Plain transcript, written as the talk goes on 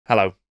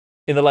Hello.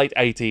 In the late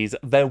 80s,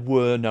 there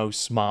were no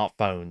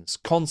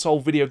smartphones. Console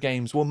video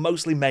games were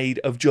mostly made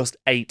of just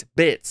 8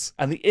 bits,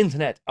 and the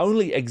internet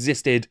only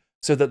existed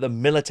so that the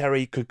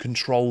military could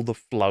control the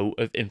flow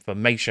of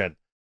information.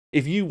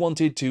 If you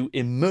wanted to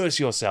immerse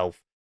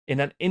yourself in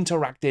an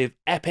interactive,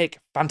 epic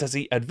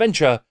fantasy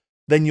adventure,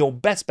 then your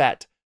best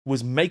bet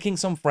was making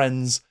some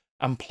friends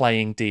and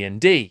playing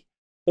D&D.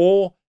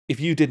 Or, if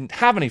you didn't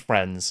have any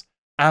friends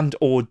and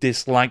or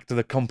disliked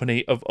the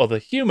company of other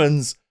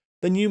humans,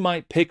 then you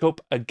might pick up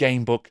a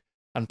gamebook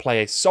and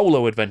play a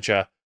solo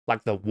adventure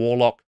like the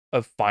Warlock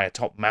of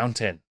Firetop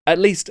Mountain. At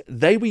least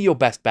they were your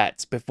best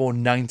bets before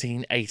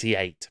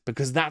 1988,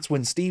 because that's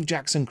when Steve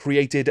Jackson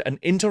created an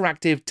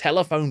interactive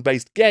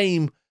telephone-based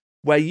game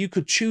where you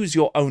could choose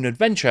your own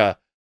adventure,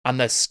 and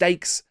the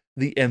stakes,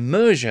 the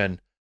immersion,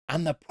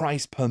 and the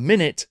price per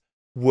minute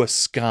were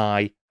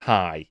sky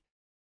high.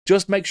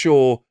 Just make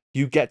sure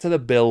you get to the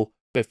bill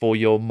before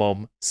your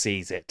mum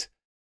sees it.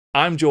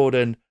 I'm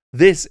Jordan.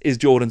 This is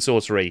Jordan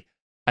Sorcery,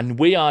 and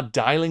we are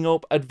dialing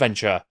up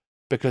adventure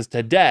because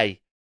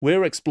today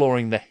we're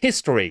exploring the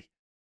history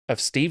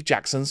of Steve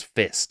Jackson's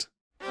F.I.S.T.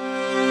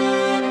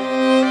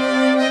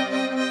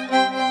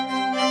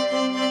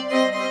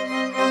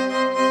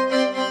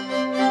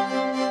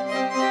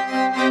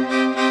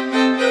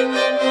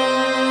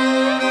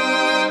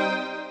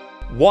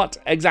 What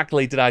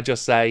exactly did I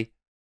just say?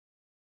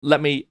 Let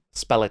me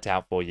spell it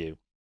out for you.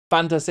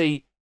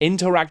 Fantasy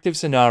interactive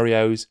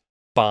scenarios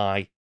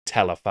by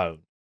telephone.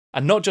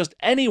 And not just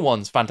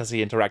anyone's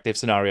fantasy interactive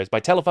scenarios by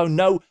telephone.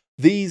 No,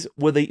 these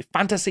were the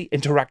fantasy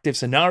interactive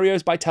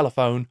scenarios by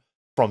telephone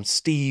from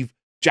Steve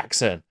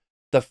Jackson,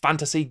 the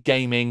fantasy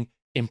gaming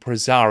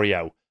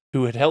impresario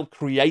who had helped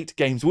create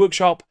Games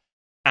Workshop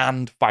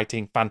and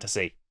Fighting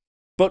Fantasy.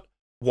 But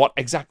what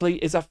exactly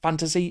is a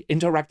fantasy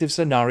interactive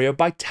scenario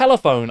by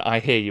telephone, I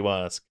hear you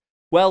ask?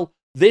 Well,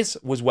 this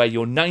was where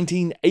your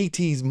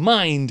 1980s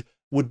mind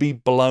would be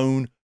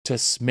blown to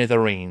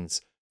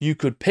smithereens. You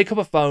could pick up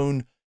a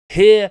phone,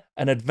 hear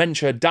an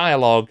adventure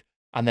dialogue,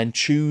 and then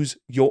choose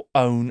your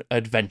own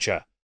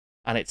adventure.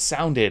 And it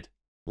sounded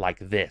like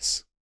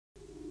this.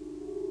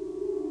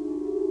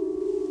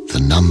 The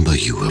number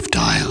you have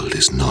dialed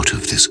is not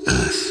of this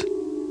earth.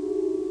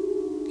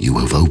 You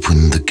have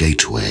opened the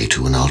gateway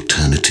to an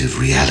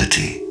alternative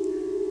reality,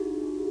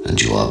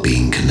 and you are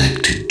being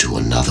connected to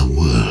another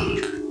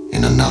world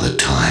in another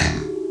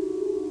time,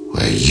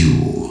 where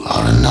you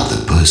are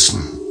another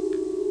person.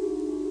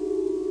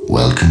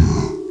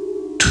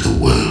 Welcome to the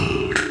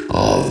world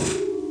of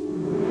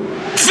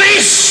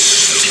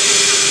F.I.S.T!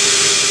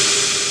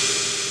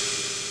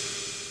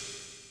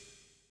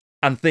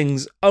 And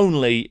things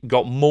only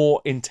got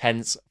more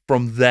intense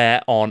from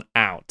there on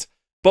out.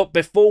 But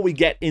before we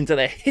get into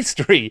the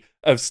history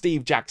of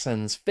Steve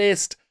Jackson's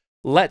F.I.S.T,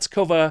 let's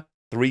cover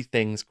 3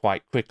 things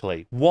quite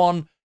quickly.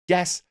 1,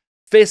 yes,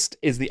 F.I.S.T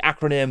is the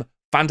acronym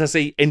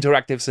Fantasy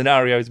Interactive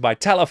Scenarios by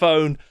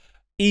Telephone.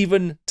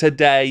 Even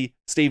today,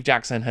 Steve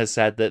Jackson has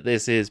said that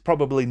this is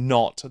probably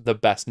not the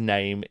best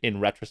name in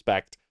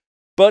retrospect,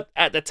 but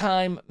at the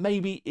time,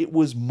 maybe it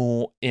was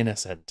more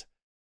innocent.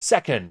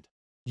 Second,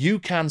 you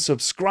can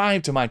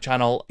subscribe to my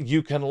channel,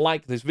 you can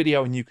like this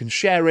video, and you can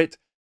share it.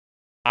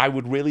 I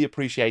would really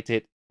appreciate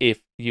it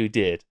if you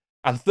did.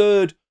 And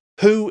third,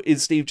 who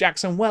is Steve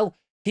Jackson? Well,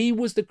 he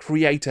was the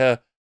creator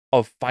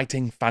of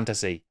Fighting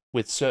Fantasy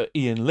with Sir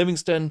Ian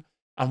Livingstone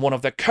and one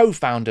of the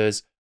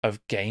co-founders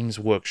of Games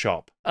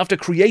Workshop. After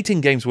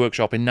creating Games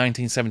Workshop in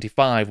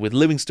 1975 with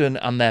Livingstone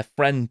and their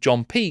friend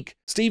John Peake,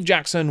 Steve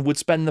Jackson would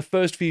spend the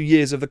first few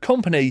years of the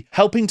company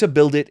helping to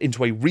build it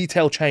into a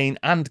retail chain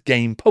and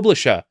game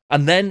publisher.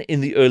 And then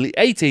in the early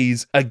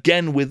 80s,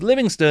 again with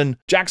Livingstone,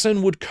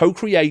 Jackson would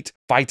co-create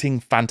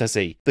Fighting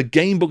Fantasy, the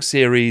gamebook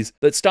series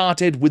that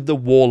started with the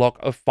Warlock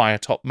of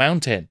Firetop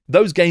Mountain.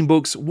 Those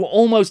gamebooks were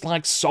almost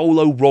like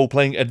solo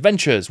role-playing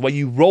adventures where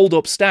you rolled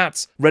up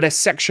stats, read a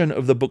section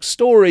of the book's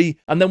story,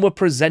 and then were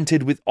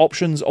presented with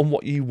options on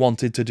what you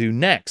wanted to do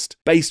next.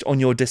 Based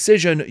on your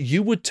decision,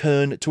 you would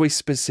turn to a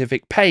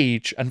specific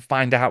page and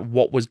find out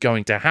what was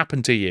going to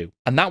happen to you.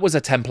 And that was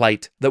a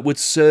template that would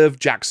serve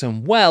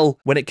Jackson well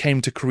when it came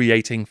to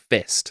creating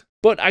F.I.S.T.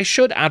 But I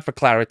should add for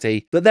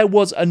clarity that there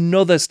was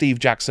another Steve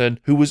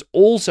Jackson who was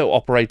also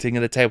operating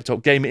in the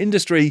tabletop game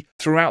industry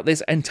throughout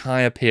this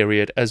entire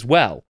period as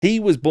well. He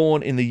was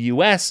born in the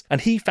US and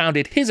he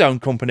founded his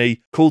own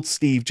company called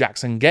Steve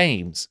Jackson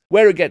Games.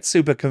 Where it gets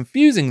super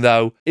confusing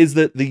though is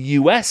that the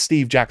US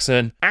Steve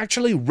Jackson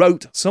actually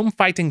wrote some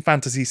Fighting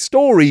Fantasy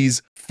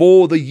stories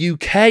for the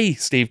UK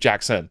Steve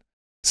Jackson.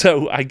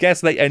 So I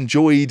guess they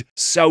enjoyed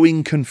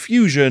sowing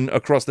confusion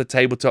across the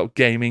tabletop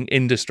gaming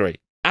industry.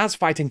 As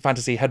Fighting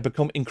Fantasy had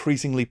become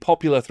increasingly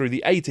popular through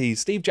the 80s,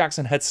 Steve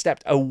Jackson had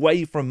stepped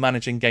away from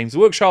managing Games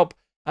Workshop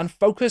and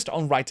focused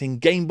on writing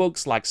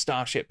gamebooks like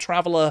Starship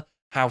Traveler,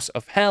 House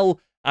of Hell,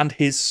 and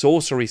his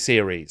Sorcery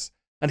series.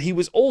 And he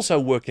was also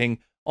working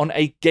on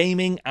a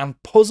gaming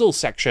and puzzle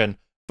section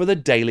for the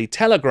Daily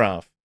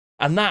Telegraph.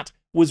 And that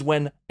was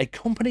when a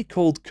company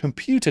called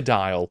Computer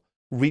Dial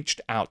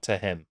reached out to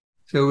him.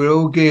 So we're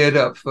all geared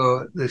up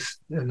for this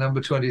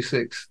number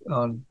 26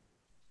 on,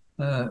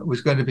 was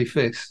going to be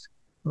F.I.S.T.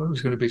 Well, it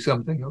was going to be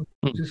something. It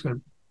was just going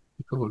to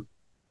be called.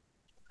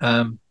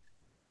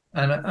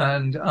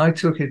 And I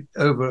took it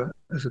over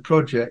as a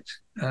project,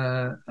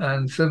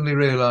 and suddenly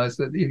realized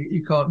that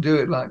you can't do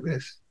it like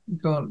this. You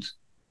can't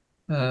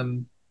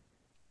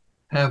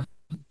have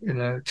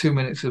 2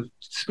 minutes of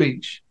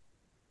speech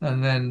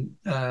and then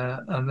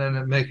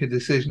make a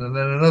decision and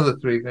then another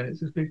 3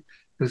 minutes of speech,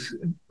 because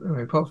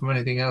apart from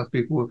anything else,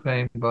 people were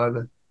paying by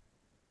the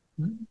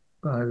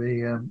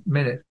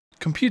minute.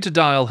 Computer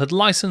Dial had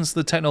licensed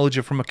the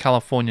technology from a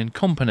Californian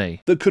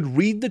company that could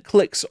read the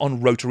clicks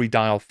on rotary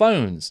dial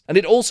phones, and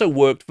it also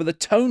worked for the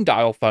tone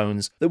dial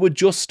phones that were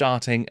just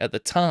starting at the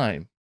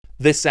time.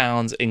 This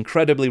sounds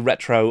incredibly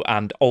retro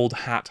and old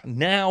hat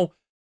now,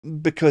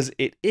 because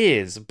it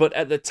is, but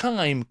at the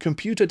time,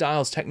 Computer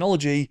Dial's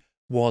technology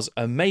was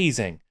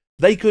amazing.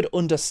 They could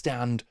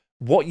understand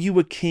what you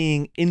were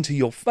keying into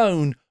your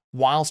phone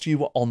whilst you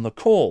were on the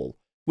call,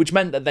 which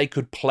meant that they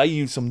could play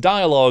you some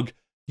dialogue,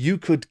 you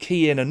could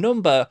key in a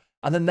number,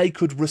 and then they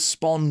could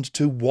respond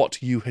to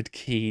what you had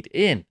keyed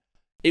in.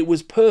 It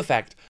was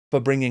perfect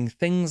for bringing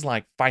things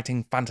like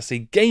fighting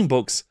fantasy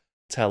gamebooks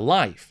to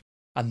life,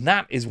 and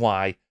that is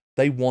why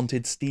they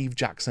wanted Steve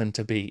Jackson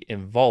to be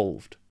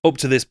involved. Up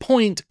to this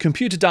point,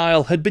 Computer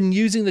Dial had been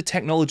using the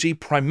technology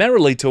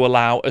primarily to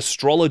allow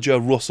astrologer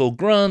Russell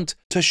Grant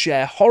to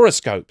share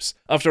horoscopes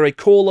after a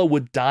caller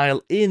would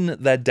dial in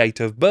their date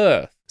of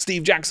birth.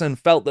 Steve Jackson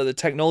felt that the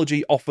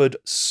technology offered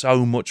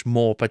so much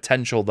more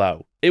potential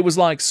though. It was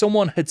like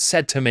someone had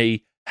said to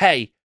me,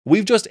 "Hey,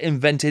 we've just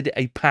invented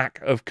a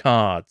pack of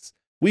cards.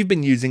 We've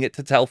been using it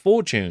to tell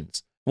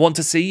fortunes. Want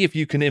to see if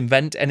you can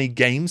invent any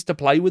games to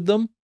play with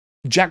them?"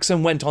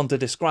 Jackson went on to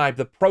describe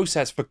the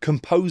process for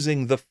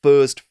composing the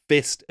first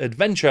F.I.S.T.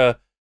 adventure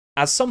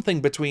as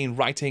something between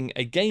writing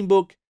a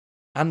gamebook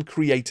and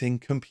creating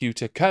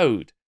computer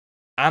code.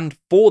 And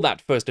for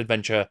that first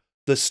adventure,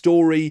 the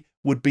story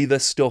would be the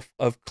stuff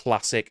of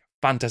classic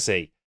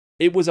fantasy.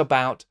 It was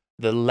about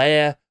the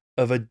lair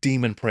of a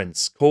demon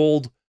prince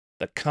called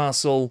the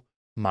Castle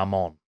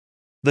Mammon.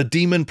 The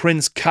demon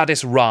prince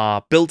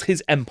Kaddis-Ra built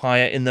his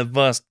empire in the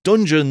vast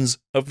dungeons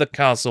of the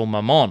Castle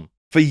Mammon.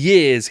 For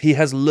years, he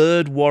has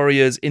lured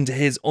warriors into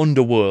his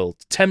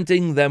underworld,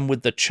 tempting them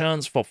with the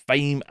chance for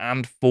fame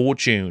and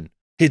fortune.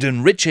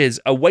 Hidden riches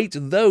await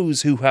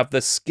those who have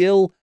the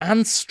skill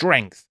and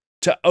strength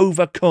to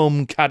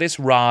overcome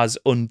Kaddis-Ra's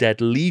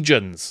undead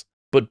legions.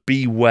 But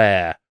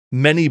beware,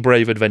 many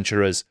brave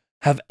adventurers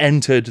have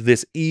entered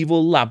this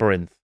evil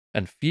labyrinth,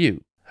 and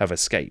few have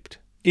escaped.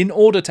 In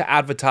order to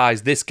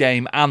advertise this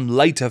game and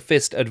later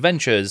F.I.S.T.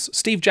 adventures,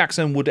 Steve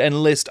Jackson would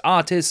enlist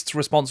artists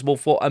responsible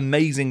for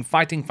amazing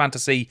fighting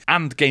fantasy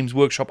and Games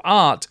Workshop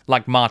art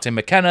like Martin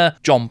McKenna,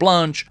 John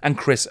Blanche, and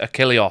Chris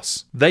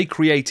Achilleos. They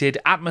created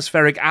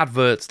atmospheric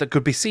adverts that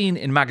could be seen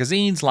in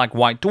magazines like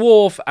White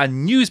Dwarf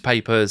and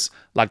newspapers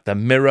like The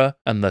Mirror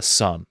and The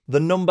Sun. The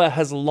number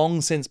has long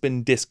since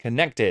been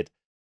disconnected,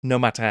 no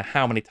matter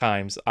how many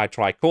times I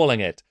try calling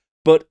it,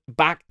 but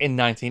back in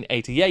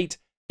 1988,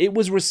 it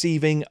was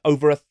receiving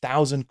over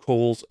 1,000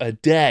 calls a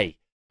day.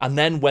 And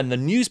then when the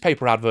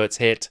newspaper adverts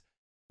hit,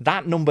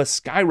 that number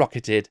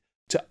skyrocketed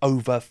to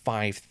over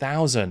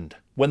 5,000.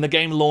 When the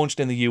game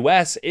launched in the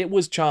US, it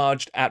was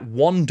charged at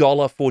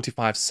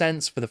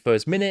 $1.45 for the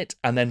first minute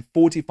and then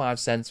 45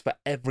 cents for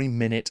every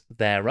minute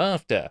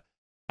thereafter.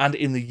 And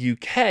in the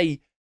UK,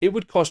 it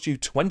would cost you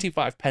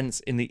 25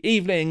 pence in the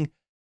evening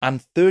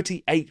and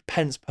 38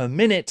 pence per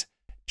minute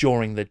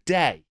during the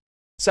day.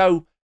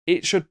 So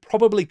it should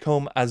probably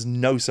come as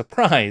no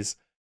surprise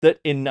that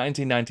in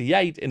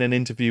 1998, in an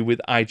interview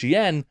with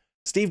IGN,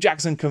 Steve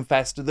Jackson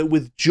confessed that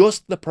with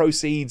just the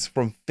proceeds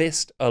from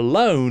F.I.S.T.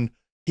 alone,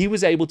 he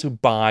was able to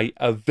buy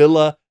a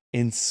villa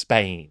in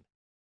Spain.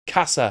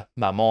 Castle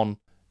Mammon,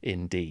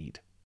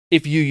 indeed.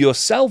 If you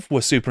yourself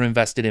were super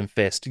invested in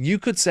F.I.S.T., you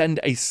could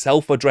send a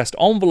self-addressed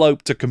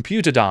envelope to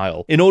Computer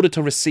Dial in order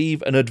to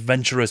receive an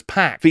adventurer's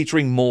pack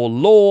featuring more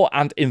lore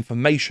and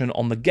information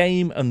on the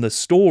game and the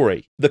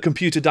story. The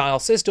Computer Dial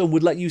system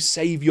would let you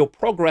save your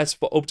progress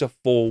for up to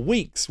 4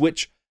 weeks,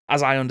 which,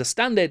 as I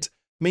understand it,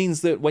 means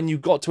that when you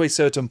got to a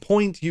certain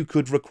point, you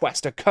could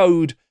request a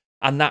code,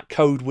 and that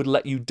code would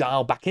let you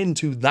dial back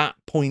into that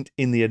point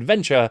in the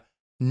adventure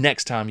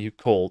next time you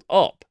called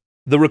up.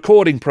 The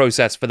recording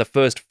process for the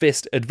first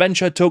F.I.S.T.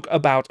 adventure took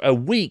about a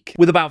week,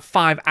 with about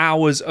 5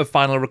 hours of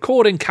final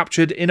recording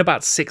captured in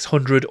about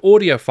 600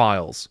 audio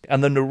files,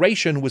 and the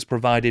narration was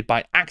provided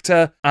by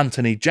actor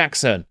Anthony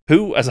Jackson,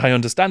 who, as I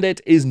understand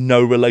it, is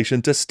no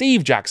relation to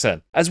Steve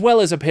Jackson. As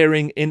well as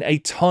appearing in a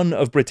ton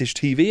of British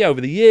TV over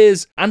the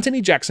years,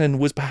 Anthony Jackson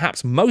was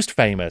perhaps most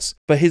famous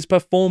for his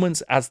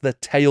performance as the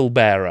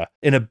Talebearer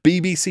in a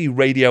BBC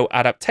radio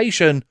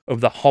adaptation of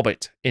The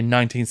Hobbit in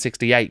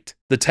 1968.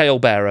 The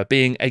Talebearer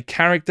being a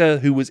character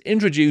who was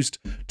introduced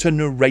to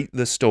narrate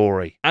the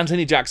story.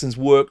 Anthony Jackson's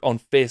work on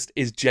F.I.S.T.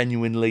 is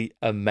genuinely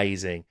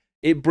amazing.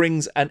 It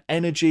brings an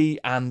energy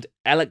and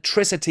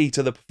electricity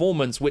to the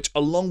performance, which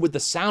along with the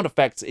sound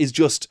effects is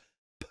just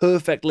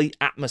perfectly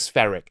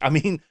atmospheric. I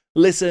mean,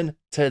 listen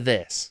to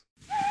this.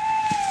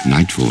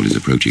 Nightfall is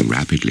approaching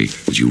rapidly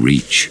as you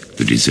reach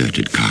the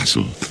deserted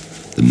castle.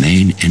 The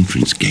main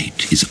entrance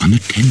gate is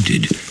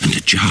unattended and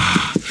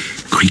ajar,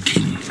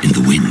 creaking in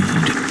the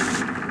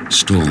wind.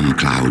 Storm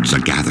clouds are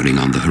gathering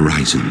on the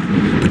horizon,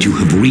 but you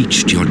have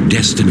reached your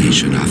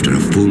destination after a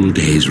full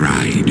day's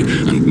ride,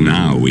 and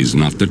now is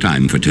not the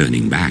time for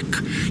turning back.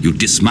 You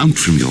dismount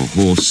from your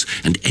horse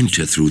and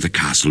enter through the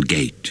castle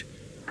gate.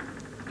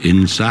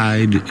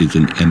 Inside is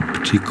an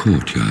empty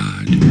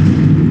courtyard.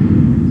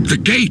 The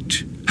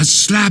gate has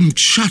slammed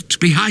shut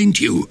behind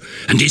you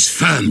and is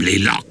firmly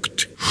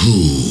locked.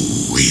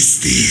 Who is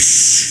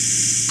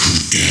this? Who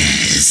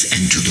dares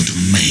enter the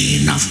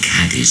domain of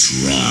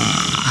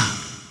Kaddis-Ra?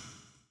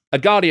 A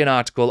Guardian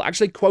article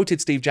actually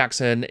quoted Steve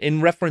Jackson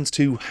in reference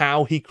to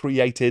how he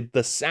created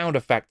the sound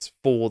effects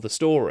for the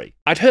story.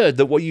 I'd heard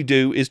that what you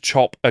do is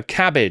chop a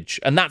cabbage,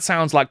 and that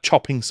sounds like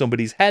chopping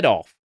somebody's head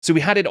off. So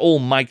we had it all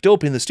mic'd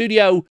up in the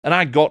studio, and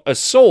I got a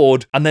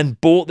sword and then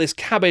bought this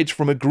cabbage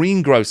from a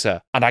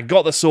greengrocer. And I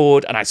got the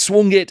sword and I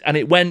swung it and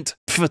it went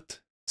pfft.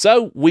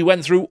 So we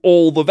went through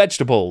all the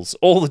vegetables,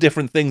 all the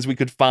different things we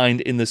could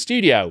find in the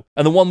studio.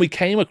 And the one we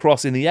came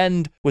across in the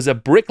end was a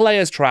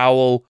bricklayer's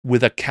trowel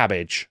with a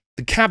cabbage.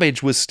 The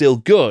cabbage was still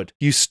good.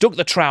 You stuck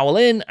the trowel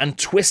in and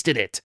twisted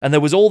it, and there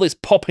was all this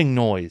popping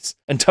noise.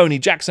 And Tony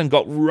Jackson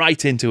got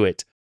right into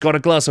it. Got a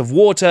glass of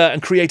water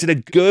and created a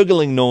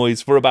gurgling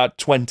noise for about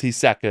 20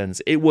 seconds.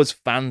 It was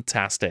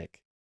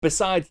fantastic.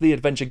 Besides the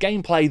adventure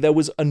gameplay, there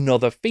was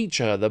another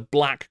feature, the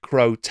Black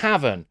Crow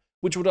Tavern,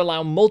 which would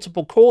allow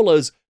multiple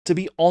callers to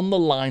be on the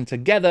line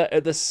together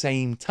at the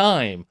same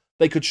time.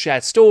 They could share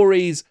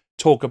stories,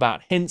 talk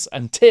about hints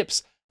and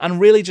tips, and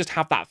really just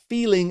have that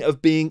feeling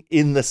of being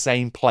in the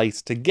same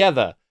place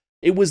together.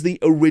 It was the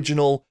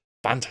original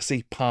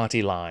fantasy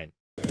party line.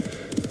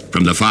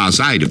 From the far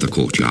side of the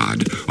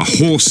courtyard, a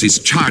horse is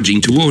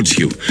charging towards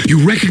you.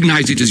 You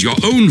recognize it as your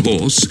own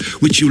horse,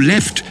 which you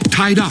left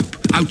tied up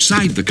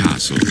outside the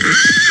castle.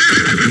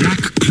 A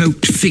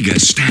black-cloaked figure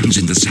stands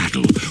in the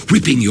saddle,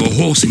 whipping your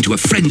horse into a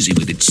frenzy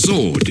with its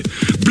sword.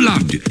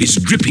 Blood is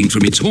dripping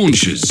from its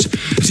haunches.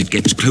 As it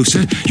gets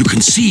closer, you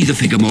can see the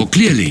figure more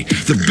clearly.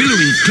 The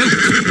billowing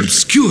cloak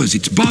obscures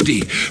its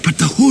body, but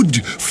the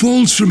hood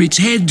falls from its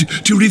head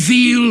to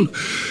reveal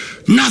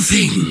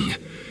nothing.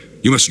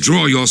 You must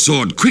draw your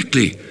sword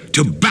quickly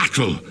to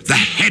battle the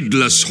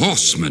Headless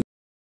Horseman.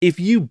 If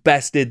you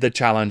bested the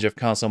challenge of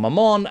Castle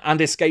Mammon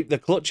and escaped the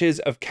clutches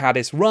of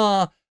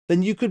Kaddis-Ra,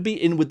 then you could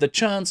be in with the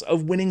chance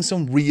of winning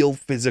some real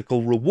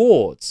physical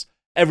rewards.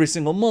 Every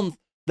single month,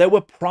 there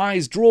were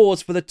prize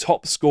draws for the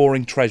top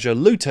scoring treasure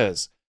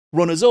looters.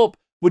 Runners-up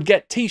would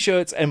get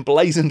t-shirts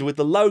emblazoned with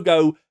the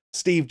logo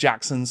Steve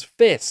Jackson's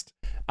F.I.S.T,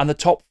 and the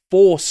top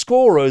 4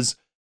 scorers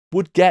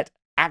would get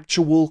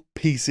actual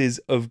pieces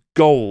of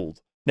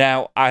gold.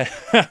 Now, I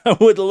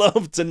would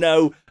love to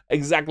know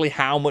exactly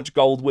how much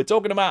gold we're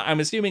talking about. I'm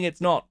assuming it's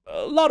not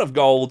a lot of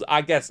gold.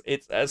 I guess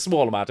it's a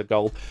small amount of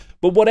gold.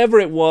 But whatever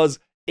it was,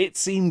 it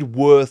seemed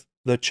worth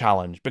the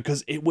challenge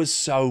because it was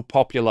so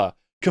popular.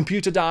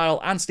 Computer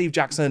Dial and Steve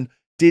Jackson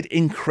did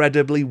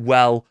incredibly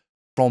well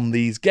from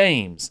these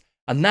games.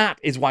 And that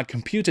is why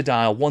Computer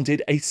Dial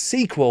wanted a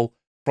sequel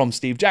from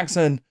Steve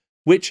Jackson,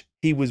 which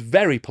he was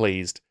very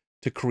pleased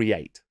to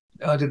create.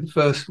 I did the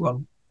first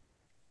one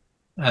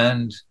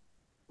and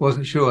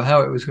wasn't sure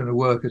how it was going to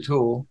work at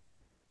all,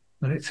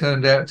 and it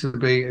turned out to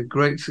be a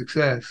great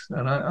success.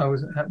 And I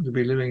happened to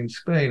be living in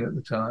Spain at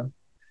the time,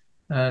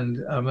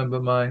 and I remember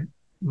my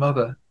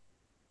mother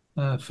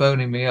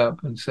phoning me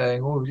up and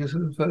saying, "Oh, we just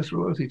had the first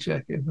royalty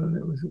check in," and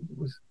it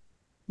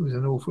was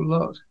an awful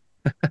lot.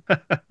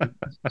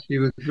 She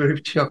was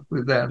very chuffed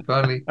with that.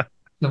 Finally,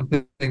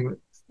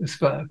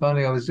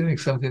 finally, I was doing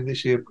something that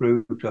she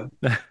approved of.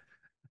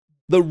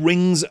 The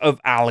Rings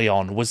of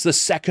Alion was the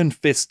second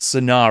F.I.S.T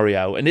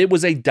scenario, and it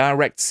was a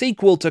direct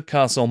sequel to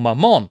Castle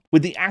Mammon,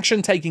 with the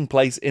action taking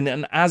place in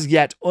an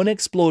as-yet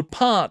unexplored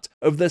part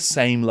of the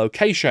same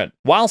location.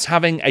 Whilst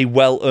having a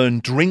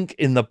well-earned drink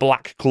in the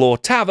Black Claw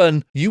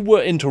Tavern, you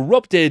were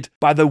interrupted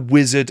by the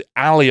wizard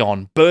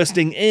Alion,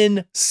 bursting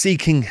in,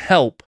 seeking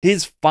help.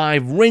 His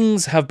 5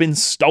 rings have been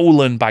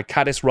stolen by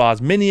Kaddis-Ra's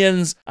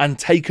minions and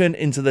taken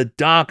into the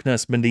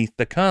darkness beneath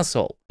the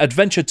castle.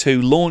 Adventure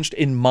 2 launched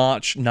in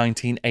March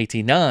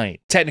 1989.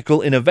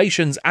 Technical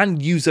innovations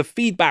and user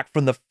feedback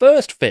from the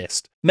first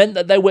F.I.S.T meant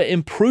that there were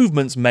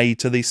improvements made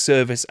to the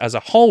service as a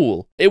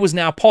whole. It was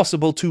now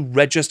possible to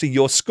register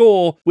your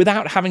score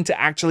without having to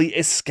actually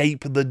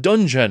escape the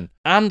dungeon,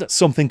 and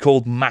something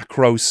called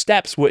macro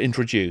steps were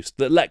introduced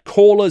that let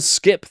callers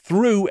skip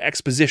through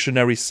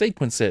expositionary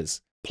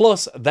sequences.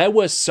 Plus, there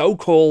were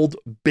so-called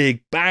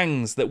big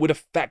bangs that would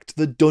affect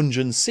the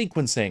dungeon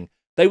sequencing.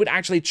 They would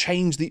actually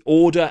change the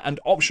order and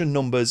option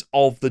numbers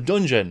of the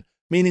dungeon,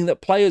 meaning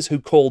that players who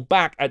called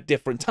back at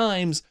different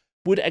times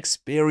would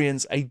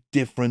experience a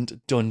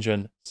different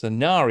dungeon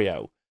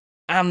scenario.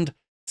 And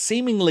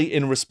seemingly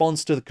in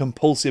response to the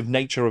compulsive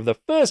nature of the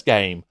first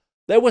game,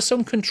 there were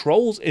some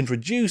controls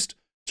introduced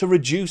to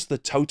reduce the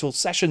total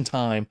session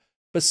time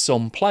for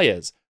some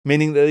players,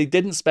 meaning that they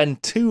didn't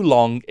spend too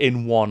long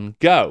in one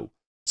go.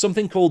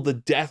 Something called the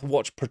Death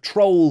Watch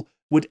Patrol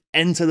would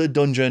enter the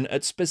dungeon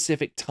at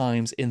specific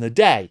times in the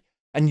day,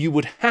 and you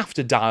would have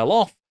to dial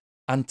off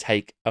and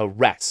take a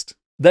rest.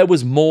 There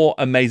was more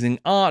amazing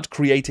art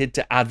created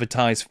to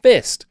advertise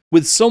F.I.S.T,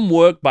 with some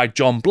work by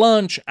John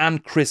Blanche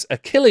and Chris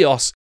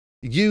Achilleos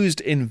used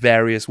in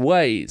various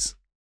ways.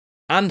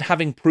 And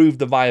having proved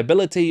the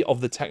viability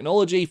of the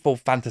technology for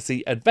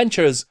fantasy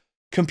adventures,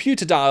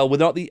 Computer Dial were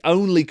not the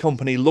only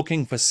company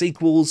looking for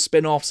sequels,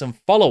 spin-offs and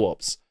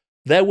follow-ups.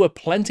 There were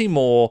plenty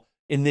more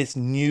in this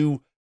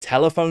new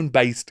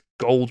telephone-based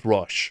gold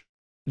rush.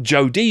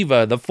 Joe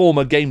Deaver, the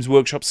former Games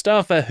Workshop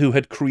staffer who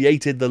had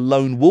created the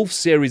Lone Wolf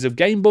series of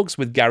gamebooks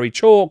with Gary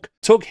Chalk,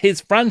 took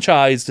his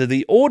franchise to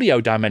the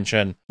audio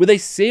dimension with a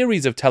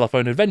series of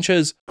telephone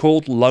adventures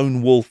called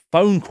Lone Wolf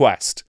Phone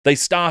Quest. They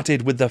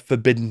started with the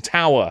Forbidden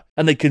Tower,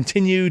 and they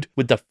continued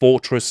with the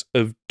Fortress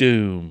of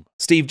Doom.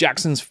 Steve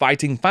Jackson's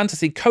fighting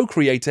fantasy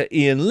co-creator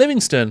Ian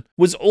Livingstone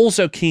was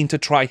also keen to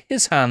try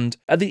his hand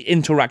at the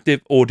interactive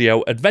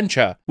audio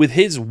adventure with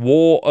his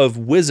War of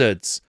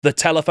Wizards, the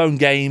telephone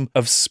game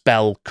of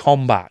spell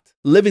combat.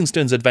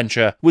 Livingstone's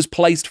adventure was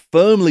placed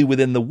firmly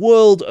within the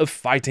world of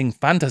fighting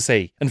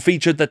fantasy and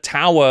featured the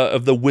tower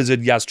of the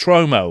wizard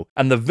Yaztromo,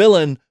 and the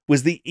villain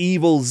was the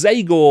evil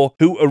Zagor,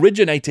 who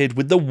originated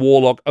with the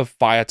warlock of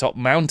Firetop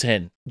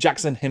Mountain.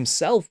 Jackson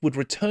himself would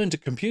return to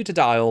Computer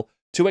Dial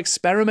to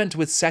experiment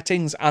with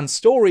settings and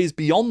stories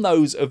beyond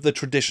those of the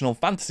traditional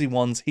fantasy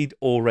ones he'd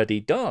already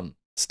done.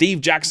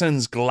 Steve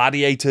Jackson's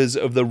Gladiators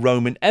of the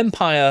Roman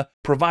Empire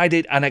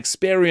provided an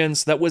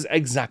experience that was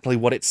exactly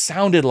what it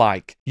sounded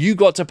like. You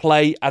got to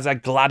play as a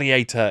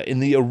gladiator in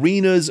the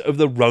arenas of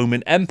the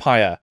Roman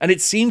Empire, and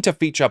it seemed to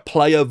feature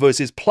player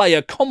versus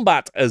player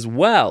combat as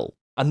well.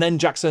 And then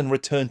Jackson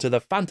returned to the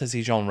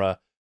fantasy genre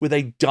with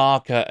a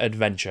darker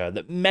adventure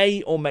that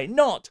may or may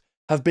not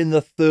have been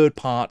the third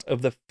part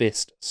of the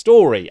F.I.S.T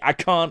story. I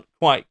can't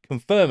quite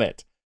confirm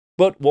it,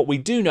 but what we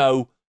do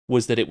know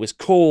was that it was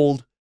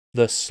called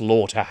The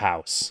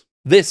Slaughterhouse.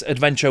 This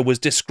adventure was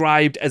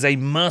described as a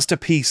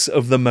masterpiece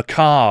of the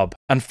macabre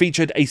and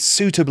featured a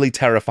suitably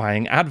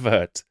terrifying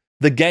advert.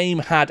 The game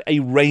had a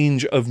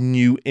range of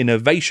new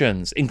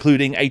innovations,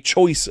 including a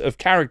choice of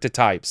character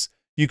types.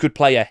 You could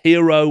play a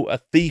hero, a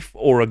thief,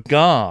 or a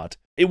guard.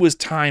 It was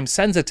time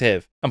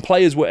sensitive, and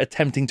players were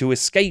attempting to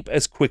escape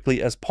as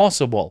quickly as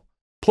possible.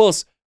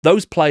 Plus,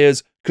 those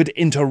players could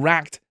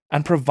interact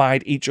and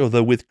provide each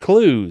other with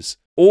clues.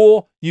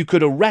 Or you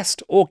could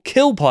arrest or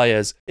kill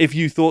players if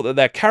you thought that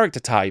their character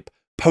type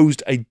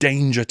posed a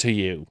danger to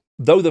you.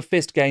 Though the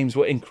F.I.S.T games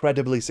were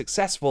incredibly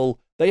successful,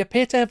 they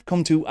appear to have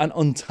come to an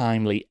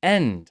untimely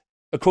end.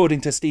 According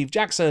to Steve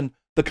Jackson,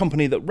 the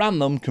company that ran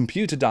them,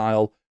 Computer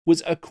Dial,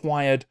 was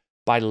acquired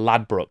by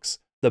Ladbrokes,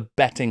 the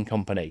betting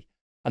company,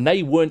 and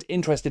they weren't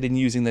interested in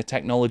using the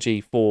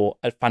technology for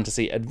a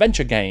fantasy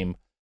adventure game.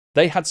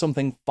 They had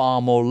something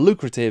far more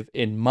lucrative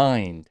in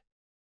mind: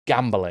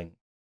 gambling.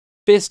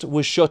 F.I.S.T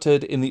was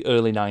shuttered in the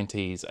early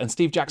 90s, and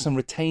Steve Jackson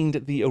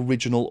retained the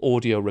original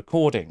audio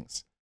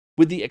recordings.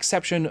 With the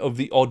exception of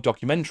the odd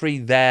documentary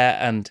there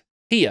and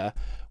here,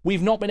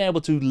 we've not been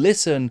able to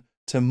listen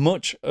to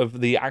much of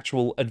the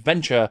actual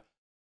adventure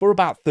for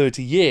about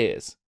 30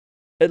 years,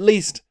 at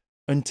least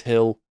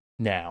until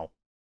now.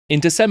 In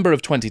December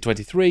of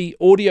 2023,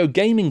 audio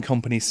gaming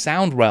company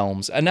Sound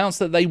Realms announced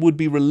that they would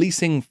be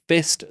releasing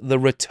F.I.S.T The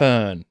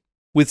Return.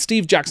 With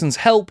Steve Jackson's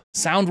help,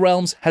 Sound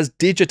Realms has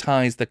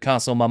digitized the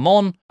Castle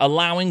Mammon,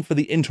 allowing for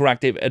the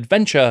interactive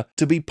adventure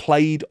to be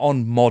played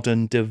on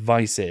modern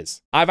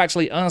devices. I've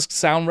actually asked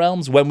Sound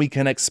Realms when we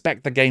can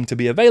expect the game to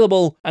be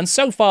available, and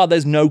so far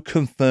there's no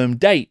confirmed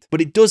date, but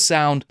it does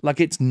sound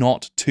like it's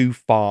not too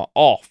far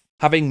off.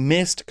 Having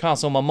missed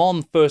Castle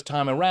Mammon first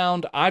time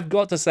around, I've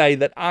got to say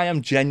that I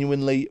am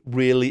genuinely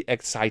really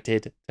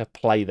excited to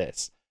play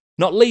this.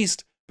 Not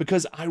least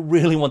because I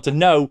really want to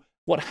know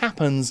what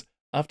happens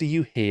after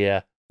you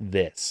hear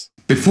this.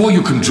 Before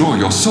you can draw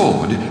your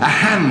sword, a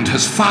hand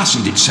has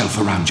fastened itself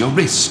around your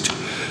wrist.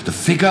 The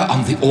figure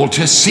on the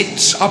altar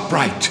sits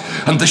upright,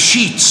 and the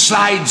sheet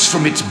slides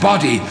from its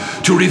body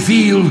to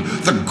reveal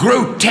the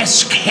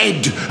grotesque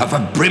head of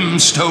a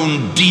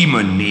brimstone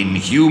demon in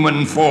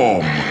human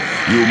form.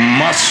 You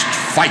must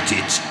fight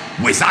it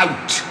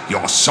without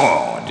your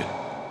sword.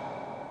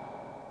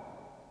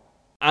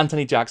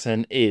 Anthony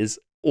Jackson is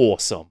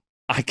awesome.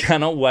 I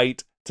cannot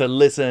wait to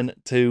listen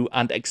to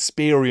and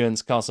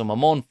experience Castle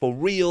Mammon for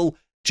real.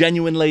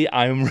 Genuinely,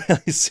 I'm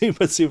really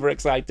super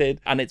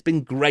excited, and it's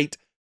been great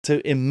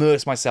to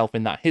immerse myself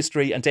in that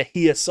history and to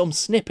hear some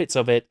snippets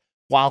of it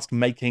whilst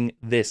making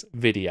this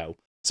video.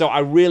 So I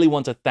really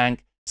want to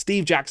thank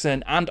Steve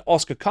Jackson and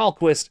Oscar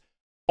Carlquist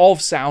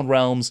of Sound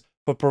Realms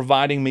for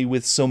providing me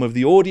with some of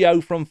the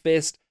audio from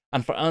F.I.S.T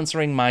and for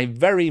answering my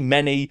very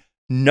many,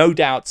 no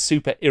doubt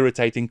super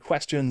irritating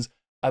questions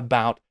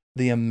about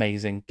the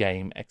amazing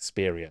game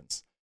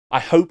experience. I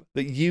hope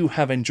that you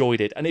have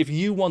enjoyed it, and if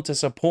you want to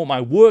support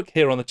my work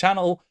here on the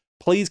channel,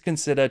 please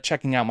consider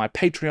checking out my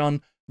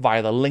Patreon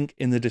via the link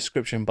in the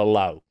description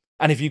below.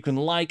 And if you can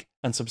like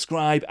and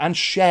subscribe and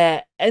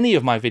share any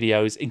of my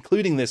videos,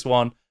 including this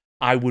one,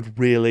 I would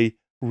really,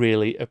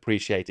 really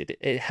appreciate it.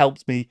 It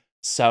helps me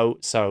so,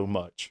 so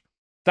much.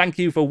 Thank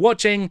you for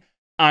watching.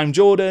 I'm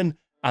Jordan,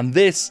 and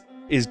this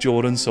is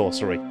Jordan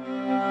Sorcery.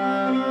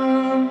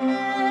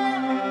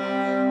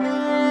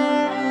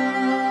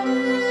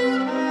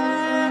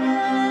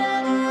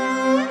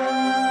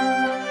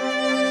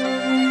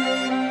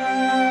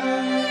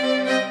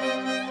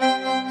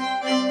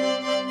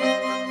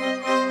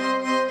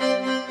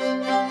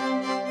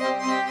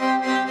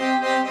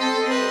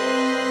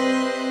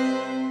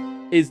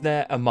 Is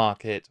there a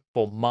market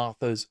for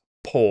Martha's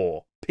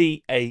Paw?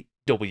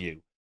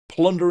 P-A-W.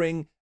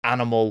 Plundering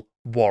animal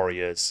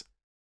warriors.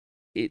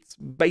 It's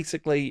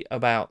basically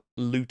about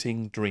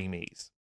looting dreamies.